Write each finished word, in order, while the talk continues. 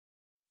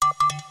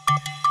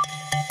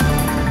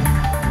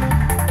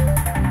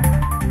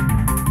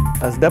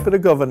As Deputy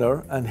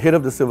Governor and Head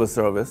of the Civil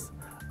Service,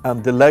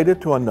 I'm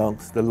delighted to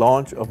announce the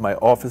launch of my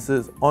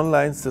office's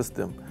online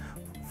system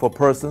for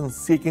persons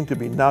seeking to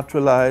be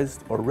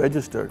naturalized or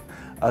registered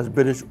as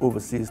British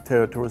Overseas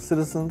Territories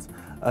citizens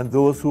and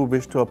those who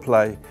wish to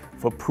apply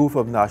for Proof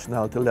of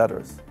Nationality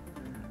Letters.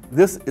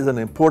 This is an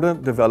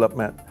important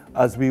development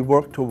as we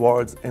work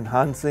towards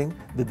enhancing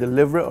the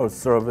delivery of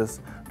service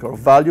to our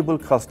valuable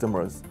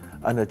customers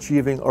and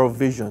achieving our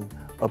vision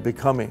of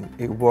becoming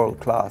a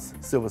world-class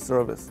civil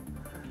service.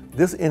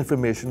 This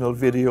informational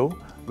video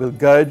will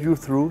guide you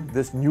through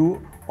this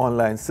new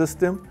online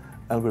system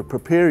and will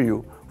prepare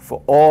you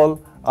for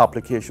all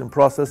application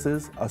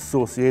processes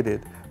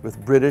associated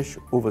with British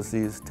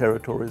Overseas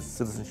Territories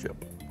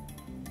Citizenship.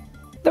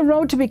 The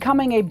road to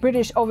becoming a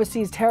British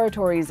Overseas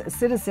Territories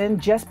citizen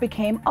just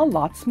became a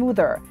lot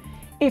smoother.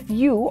 If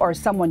you or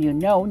someone you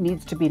know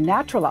needs to be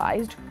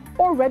naturalized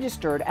or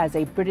registered as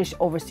a British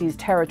Overseas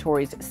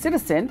Territories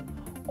citizen,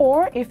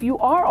 or if you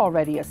are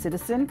already a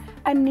citizen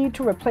and need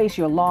to replace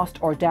your lost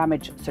or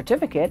damaged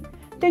certificate,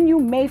 then you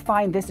may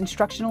find this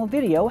instructional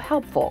video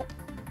helpful.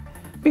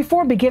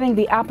 Before beginning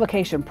the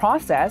application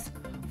process,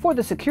 for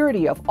the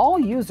security of all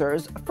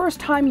users,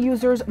 first-time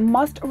users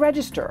must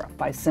register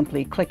by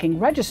simply clicking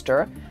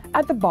Register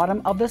at the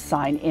bottom of the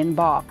sign-in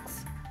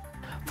box.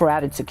 For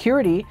added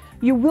security,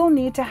 you will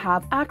need to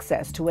have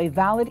access to a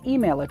valid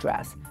email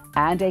address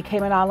and a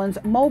Cayman Islands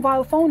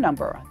mobile phone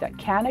number that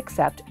can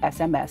accept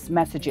SMS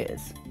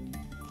messages.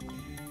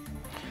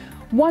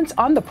 Once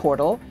on the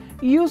portal,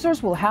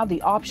 users will have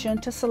the option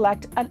to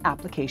select an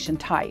application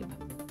type.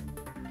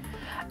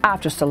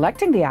 After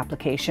selecting the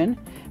application,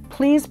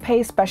 please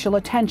pay special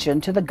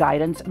attention to the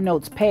Guidance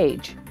Notes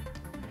page.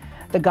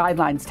 The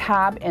Guidelines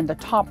tab in the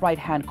top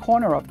right-hand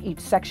corner of each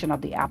section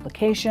of the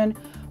application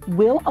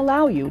will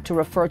allow you to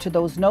refer to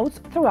those notes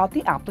throughout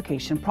the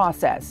application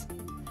process.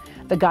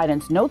 The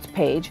Guidance Notes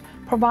page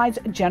provides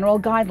general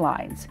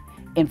guidelines,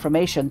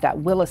 information that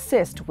will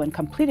assist when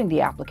completing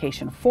the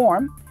application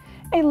form,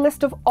 a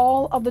list of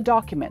all of the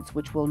documents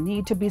which will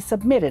need to be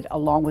submitted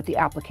along with the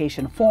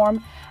application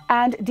form,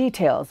 and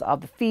details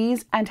of the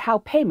fees and how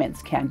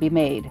payments can be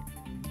made.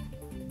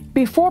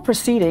 Before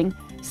proceeding,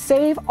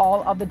 save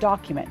all of the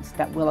documents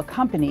that will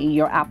accompany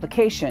your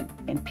application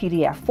in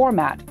PDF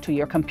format to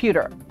your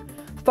computer.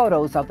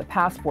 Photos of the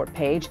passport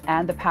page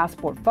and the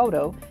passport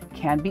photo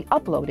can be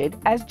uploaded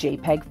as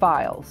JPEG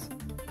files.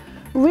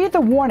 Read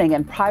the warning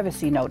and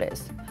privacy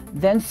notice,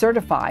 then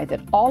certify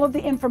that all of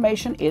the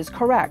information is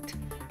correct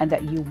and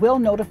that you will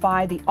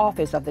notify the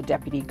Office of the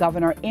Deputy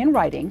Governor in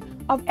writing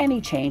of any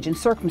change in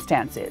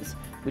circumstances,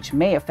 which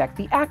may affect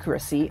the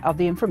accuracy of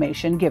the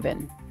information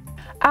given.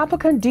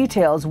 Applicant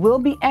details will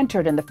be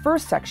entered in the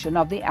first section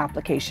of the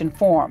application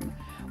form.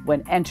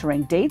 When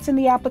entering dates in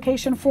the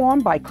application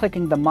form by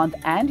clicking the month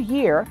and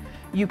year,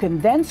 you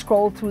can then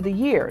scroll through the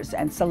years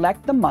and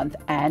select the month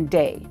and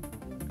day.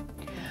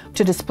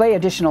 To display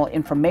additional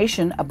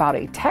information about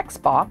a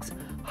text box,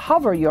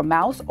 hover your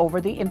mouse over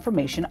the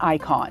information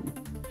icon.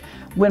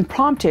 When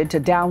prompted to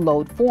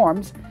download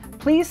forms,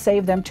 please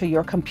save them to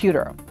your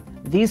computer.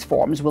 These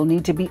forms will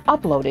need to be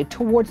uploaded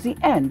towards the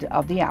end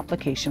of the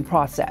application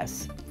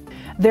process.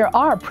 There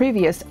are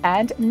previous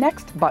and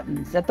next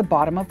buttons at the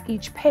bottom of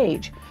each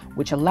page,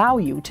 which allow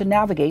you to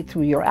navigate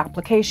through your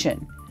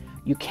application.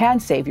 You can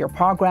save your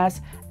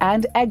progress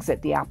and exit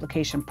the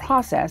application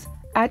process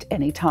at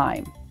any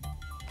time.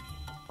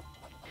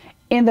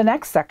 In the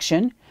next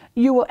section,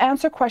 you will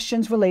answer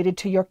questions related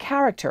to your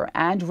character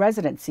and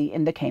residency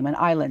in the Cayman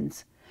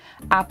Islands.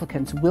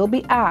 Applicants will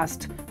be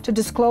asked to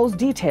disclose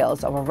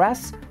details of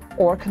arrests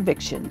or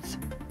convictions.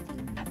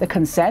 The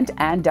Consent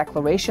and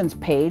Declarations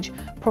page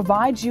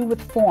provides you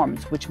with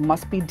forms which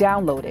must be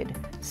downloaded,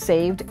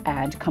 saved,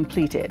 and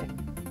completed.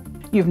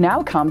 You've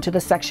now come to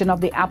the section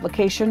of the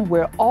application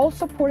where all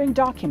supporting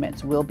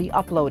documents will be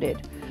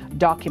uploaded.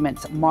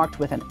 Documents marked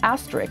with an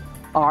asterisk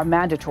are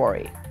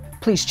mandatory.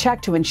 Please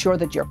check to ensure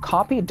that your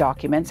copied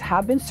documents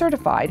have been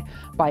certified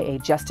by a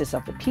Justice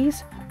of the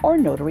Peace or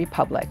Notary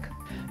Public.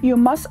 You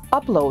must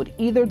upload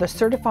either the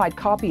certified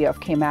copy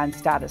of Cayman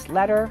Status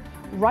Letter,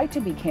 Right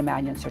to be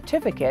Caymanian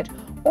Certificate,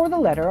 or the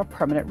Letter of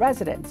Permanent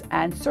Residence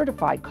and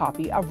certified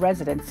copy of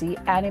Residency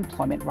and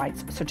Employment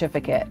Rights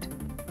Certificate.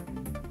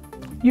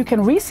 You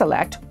can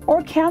reselect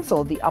or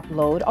cancel the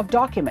upload of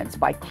documents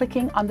by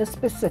clicking on the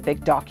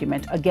specific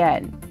document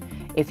again.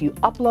 If you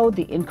upload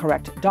the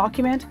incorrect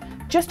document,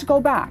 just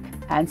go back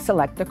and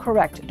select the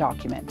correct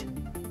document.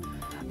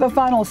 The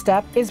final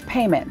step is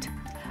payment.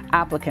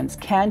 Applicants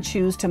can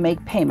choose to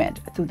make payment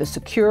through the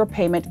Secure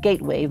Payment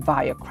Gateway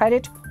via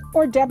credit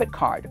or debit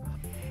card.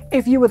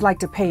 If you would like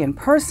to pay in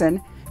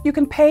person, you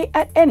can pay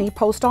at any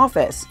post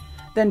office.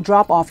 Then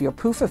drop off your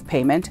proof of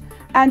payment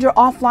and your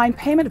offline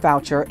payment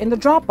voucher in the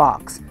drop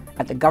box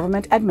at the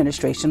Government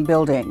Administration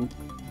Building.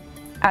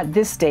 At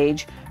this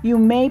stage, you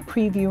may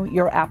preview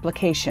your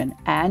application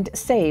and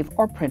save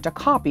or print a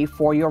copy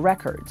for your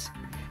records.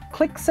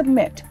 Click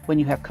Submit when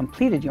you have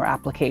completed your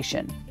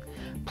application.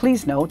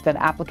 Please note that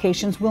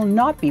applications will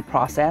not be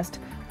processed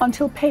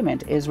until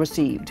payment is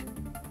received.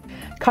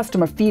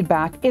 Customer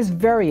feedback is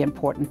very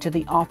important to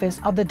the Office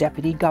of the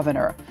Deputy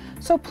Governor,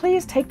 so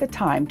please take the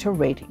time to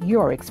rate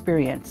your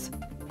experience.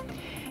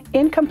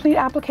 Incomplete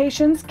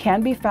applications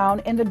can be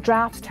found in the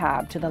Drafts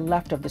tab to the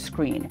left of the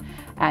screen,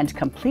 and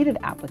completed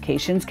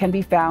applications can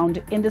be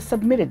found in the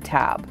Submitted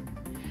tab.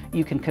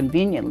 You can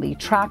conveniently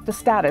track the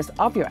status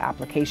of your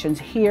applications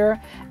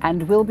here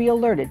and will be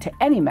alerted to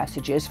any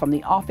messages from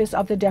the Office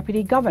of the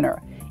Deputy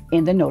Governor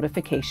in the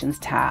Notifications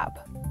tab.